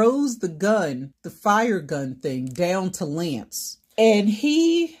throws the gun, the fire gun thing, down to Lance. And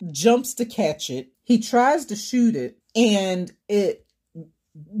he jumps to catch it. He tries to shoot it, and it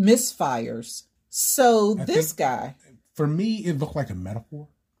misfires. So this guy... For me, it looked like a metaphor.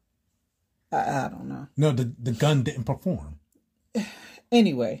 I don't know. No, the gun didn't perform.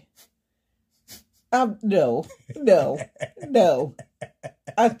 Anyway. No.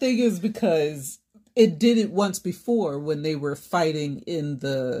 I think it's because it did it once before when they were fighting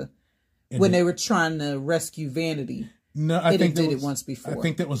when they were trying to rescue Vanity. No, I think did it once before. I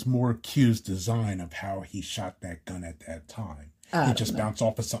think that was more Q's design of how he shot that gun at that time. It just bounced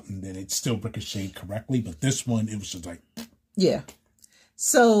off of something, then it still ricocheted correctly. But this one, it was just like, yeah.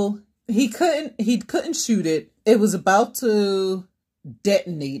 So he couldn't shoot it. It was about to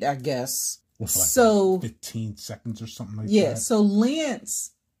detonate, I guess. with like So 15 seconds or something like that. yeah. So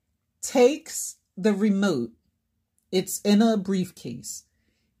Lance takes the remote. It's in a briefcase.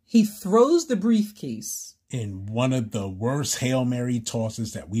 He throws the briefcase. In one of the worst Hail Mary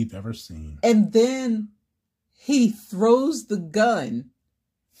tosses that we've ever seen. And then he throws the gun.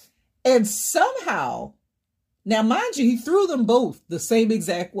 And somehow, now mind you, he threw them both the same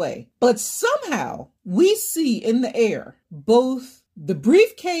exact way. But somehow, we see in the air both the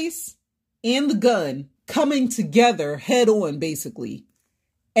briefcase and the gun coming together head on, basically,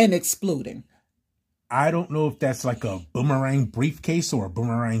 and exploding. I don't know if that's like a boomerang briefcase or a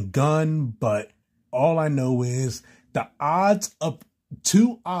boomerang gun, but all I know is the odds of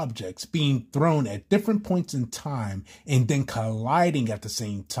two objects being thrown at different points in time and then colliding at the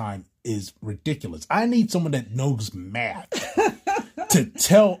same time is ridiculous. I need someone that knows math to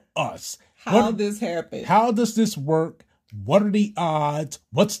tell us how this happened. How does this work? What are the odds?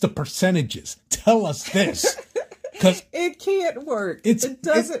 What's the percentages? Tell us this. Because it can't work. It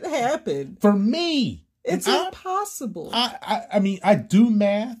doesn't happen. For me. It's impossible. I mean, I do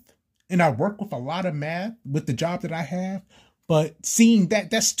math and I work with a lot of math with the job that I have, but seeing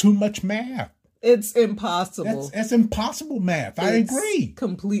that's too much math. It's impossible. That's impossible math. I agree.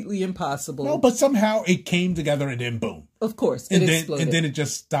 Completely impossible. No, but somehow it came together and then boom. Of course, it exploded. And then it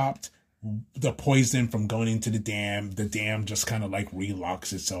just stopped the poison from going into the dam just kind of like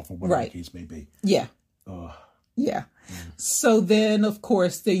relocks itself or whatever the case may be. Yeah. Yeah. So then, of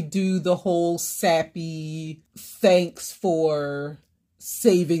course, they do the whole sappy thanks for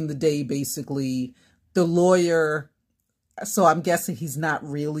saving the day, basically. The lawyer, so I'm guessing he's not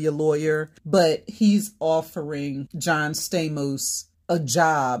really a lawyer, but he's offering John Stamos a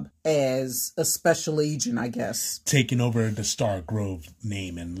job as a special agent, I guess. Taking over the Stargrove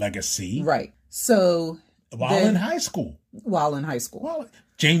name and legacy. Right. So While in high school.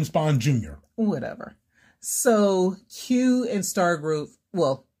 James Bond Jr. Whatever. So Q and Stargrove,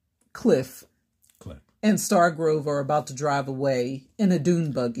 well, Cliff and Stargrove are about to drive away in a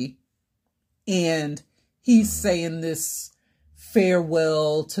dune buggy. And he's saying this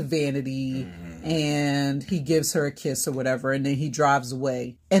farewell to Vanity, and he gives her a kiss or whatever, and then he drives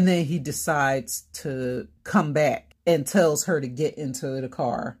away. And then he decides to come back and tells her to get into the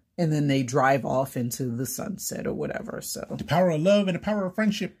car. And then they drive off into the sunset or whatever. So the power of love and the power of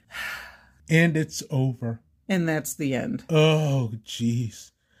friendship. And it's over. And that's the end. Oh,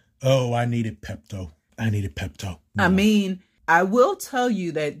 jeez. Oh, I needed Pepto. No. I mean, I will tell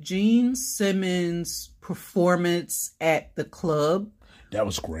you that Gene Simmons' performance at the club, that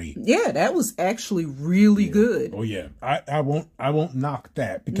was great. Yeah, that was actually really good. Oh yeah, I won't knock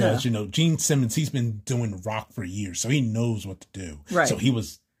that because Gene Simmons, he's been doing rock for years, so he knows what to do. Right. So he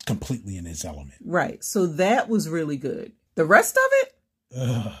was completely in his element. Right. So that was really good. The rest of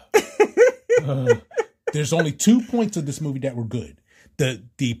it, there's only 2 points of this movie that were good.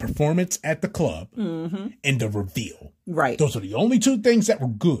 The performance at the club and the reveal. Right. Those are the only 2 things that were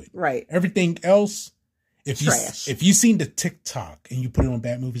good. Right. Everything else, trash. If you seen the TikTok and you put it on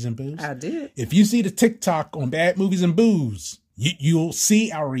Bad Movies and Booze. I did. If you see the TikTok on Bad Movies and Booze, you'll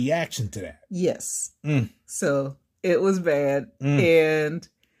see our reaction to that. Yes. So it was bad. And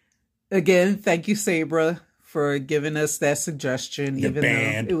again, thank you, Sabra, for giving us that suggestion. You're even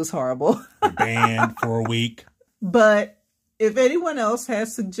banned. though it was horrible. You're banned for a week. But if anyone else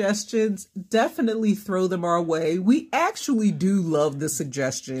has suggestions, definitely throw them our way. We actually do love the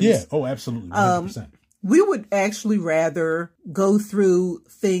suggestions. Yeah. Oh, absolutely. 100%. We would actually rather go through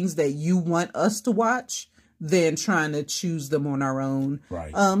things that you want us to watch than trying to choose them on our own.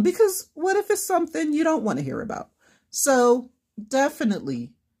 Right. Because what if it's something you don't want to hear about? So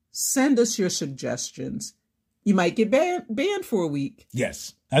definitely send us your suggestions. You might get banned for a week.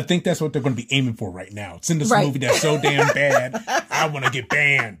 Yes. I think that's what they're going to be aiming for right now. Send us a movie that's so damn bad, I want to get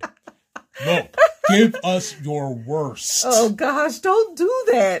banned. Look, give us your worst. Oh, gosh, don't do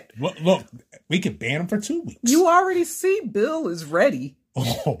that. Look, we could ban them for 2 weeks. You already see Bill is ready.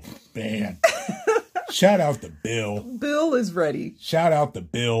 Oh, man. Shout out to Bill. Bill is ready. Shout out to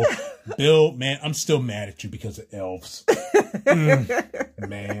Bill. Bill, man, I'm still mad at you because of elves.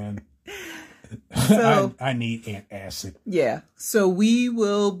 Man. So, I need antacid. Yeah. So we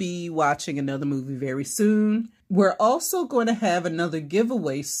will be watching another movie very soon. We're also going to have another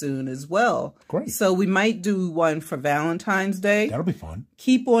giveaway soon as well. Great. So we might do one for Valentine's Day. That'll be fun.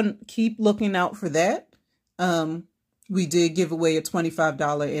 Keep looking out for that. We did give away a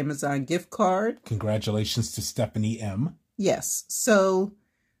 $25 Amazon gift card. Congratulations to Stephanie M. Yes. So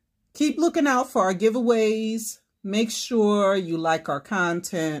keep looking out for our giveaways. Make sure you like our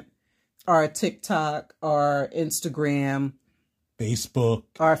content. Our TikTok, our Instagram,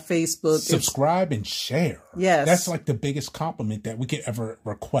 our Facebook. Subscribe and share. Yes. That's like the biggest compliment that we could ever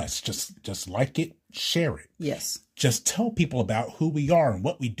request. Just like it, share it. Yes. Just tell people about who we are and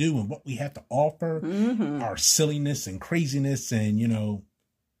what we do and what we have to offer. Our silliness and craziness. And,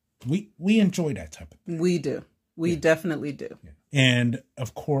 we enjoy that type of thing. We do. We definitely do. Yeah. And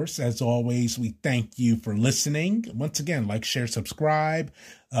of course, as always, we thank you for listening. Once again, like, share, subscribe.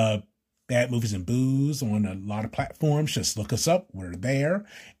 Bad Movies and Booze on a lot of platforms. Just look us up. We're there.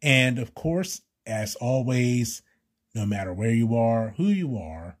 And of course, as always, no matter where you are, who you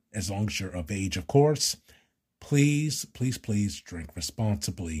are, as long as you're of age, of course, please, please, please drink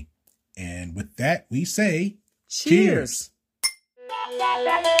responsibly. And with that, we say cheers. Cheers.